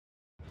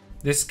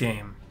This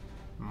game,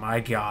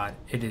 my god,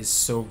 it is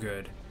so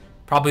good.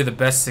 Probably the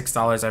best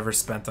 $6 I ever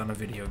spent on a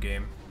video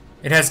game.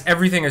 It has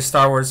everything a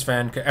Star Wars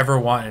fan could ever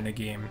want in a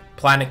game.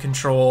 Planet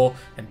control,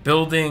 and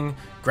building,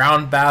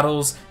 ground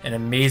battles, and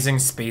amazing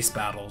space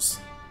battles.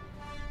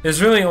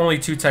 There's really only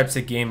two types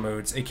of game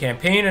modes, a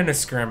campaign and a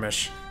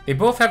skirmish. They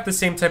both have the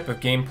same type of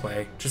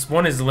gameplay, just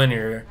one is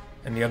linear,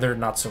 and the other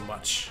not so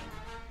much.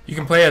 You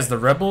can play as the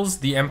Rebels,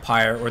 the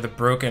Empire, or the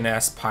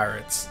broken-ass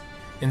pirates.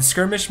 In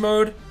skirmish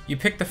mode, you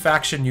pick the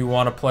faction you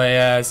want to play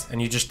as,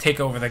 and you just take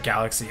over the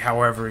galaxy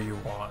however you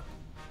want.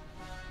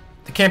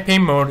 The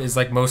campaign mode is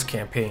like most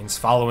campaigns,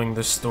 following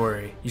the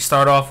story. You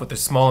start off with a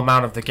small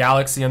amount of the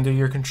galaxy under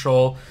your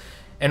control,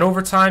 and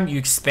over time you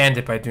expand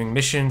it by doing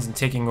missions and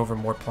taking over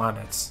more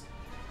planets.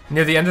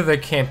 Near the end of the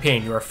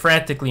campaign, you are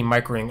frantically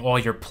microing all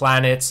your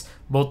planets,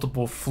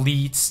 multiple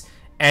fleets,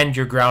 and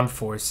your ground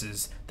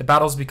forces. The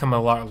battles become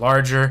a lot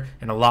larger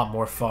and a lot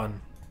more fun.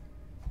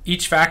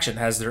 Each faction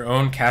has their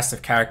own cast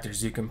of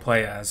characters you can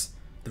play as.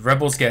 The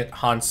Rebels get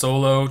Han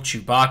Solo,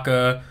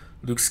 Chewbacca,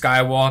 Luke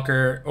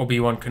Skywalker,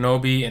 Obi-Wan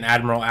Kenobi, and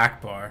Admiral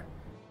Akbar.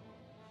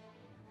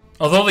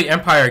 Although the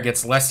Empire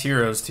gets less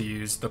heroes to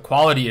use, the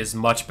quality is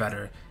much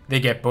better. They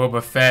get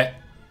Boba-Fett,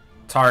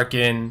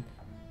 Tarkin,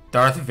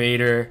 Darth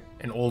Vader,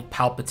 and old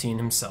Palpatine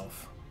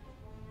himself,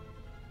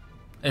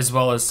 as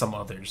well as some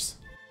others.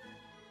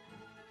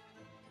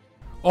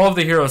 All of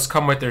the heroes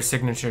come with their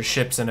signature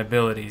ships and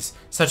abilities,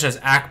 such as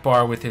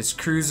Akbar with his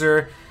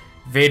cruiser,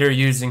 Vader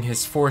using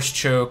his Force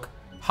Choke,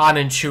 Han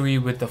and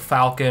Chewie with the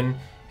Falcon,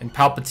 and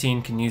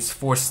Palpatine can use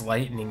Force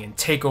Lightning and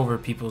take over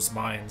people's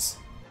minds.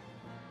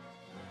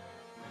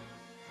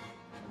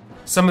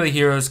 Some of the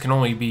heroes can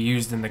only be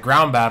used in the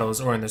ground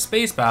battles or in the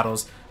space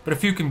battles, but a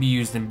few can be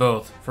used in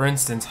both. For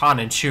instance, Han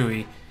and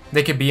Chewie,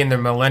 they could be in their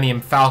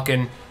Millennium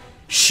Falcon,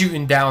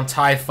 shooting down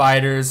TIE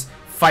fighters,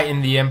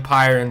 fighting the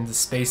Empire in the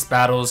space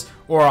battles,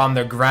 or on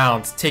the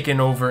ground, taking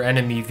over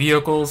enemy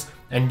vehicles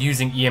and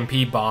using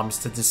EMP bombs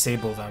to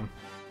disable them.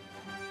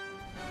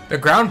 The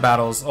ground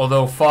battles,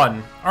 although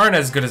fun, aren't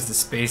as good as the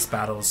space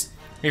battles.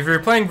 If you're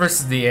playing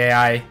versus the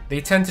AI,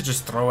 they tend to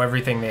just throw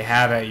everything they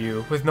have at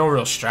you, with no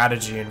real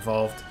strategy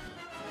involved.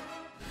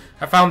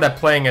 I found that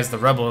playing as the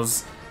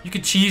Rebels, you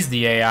could cheese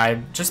the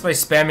AI just by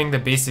spamming the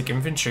basic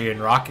infantry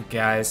and rocket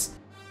guys.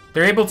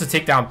 They're able to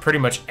take down pretty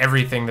much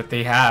everything that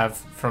they have,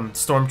 from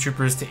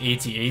stormtroopers to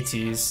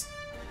AT-ATs.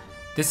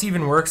 This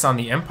even works on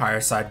the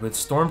Empire side with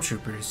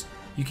stormtroopers.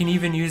 You can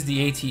even use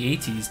the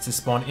AT-ATs to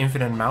spawn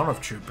infinite amount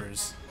of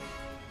troopers.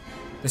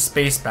 The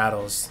space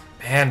battles.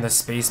 Man, the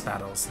space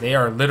battles. They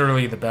are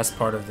literally the best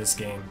part of this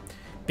game.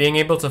 Being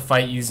able to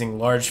fight using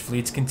large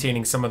fleets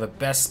containing some of the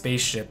best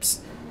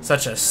spaceships,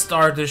 such as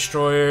Star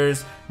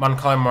Destroyers, Mon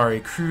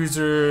Calamari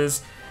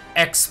Cruisers,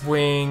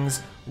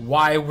 X-Wings,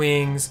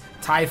 Y-Wings,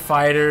 TIE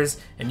Fighters,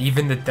 and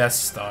even the Death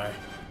Star.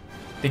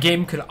 The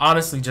game could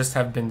honestly just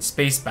have been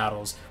space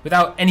battles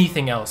without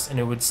anything else, and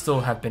it would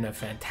still have been a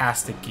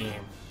fantastic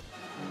game.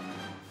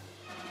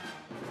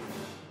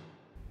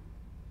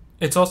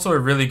 It's also a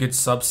really good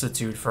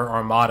substitute for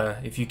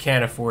Armada if you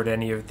can't afford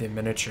any of the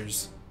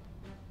miniatures.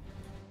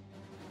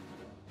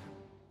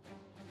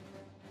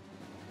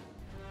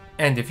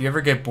 And if you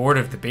ever get bored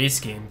of the base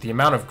game, the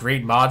amount of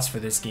great mods for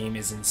this game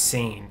is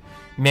insane.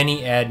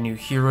 Many add new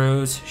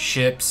heroes,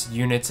 ships,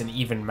 units, and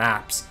even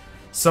maps.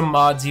 Some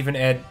mods even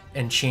add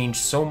and change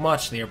so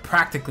much they are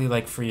practically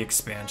like free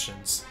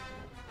expansions.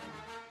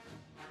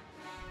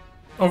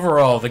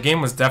 Overall, the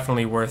game was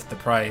definitely worth the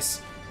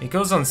price. It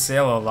goes on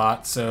sale a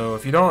lot, so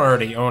if you don't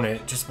already own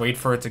it, just wait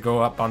for it to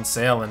go up on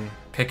sale and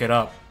pick it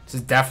up. This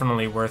is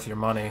definitely worth your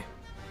money.